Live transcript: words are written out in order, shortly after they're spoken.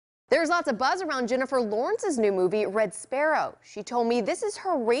There's lots of buzz around Jennifer Lawrence's new movie, Red Sparrow. She told me this is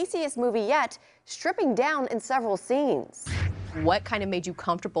her raciest movie yet, stripping down in several scenes. What kind of made you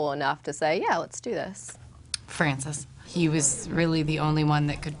comfortable enough to say, yeah, let's do this? Francis. He was really the only one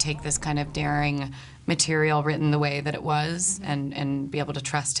that could take this kind of daring material written the way that it was and be able to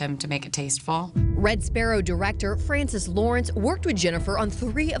trust him to make it tasteful. Red Sparrow director Francis Lawrence worked with Jennifer on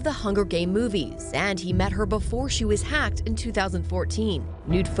 3 of the Hunger Games movies, and he met her before she was hacked in 2014.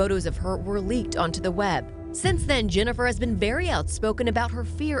 Nude photos of her were leaked onto the web. Since then, Jennifer has been very outspoken about her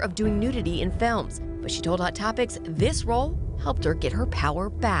fear of doing nudity in films, but she told Hot Topics this role helped her get her power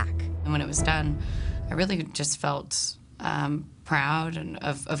back. And when it was done, I really just felt proud and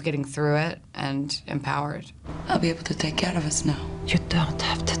of getting through it and empowered. I'll be able to take care of us now. You don't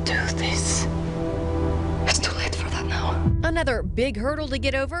have to do this. It's too late for that now. Another big hurdle to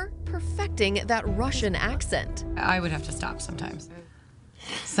get over, perfecting that Russian accent. I would have to stop sometimes.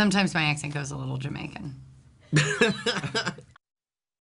 Sometimes my accent goes a little Jamaican.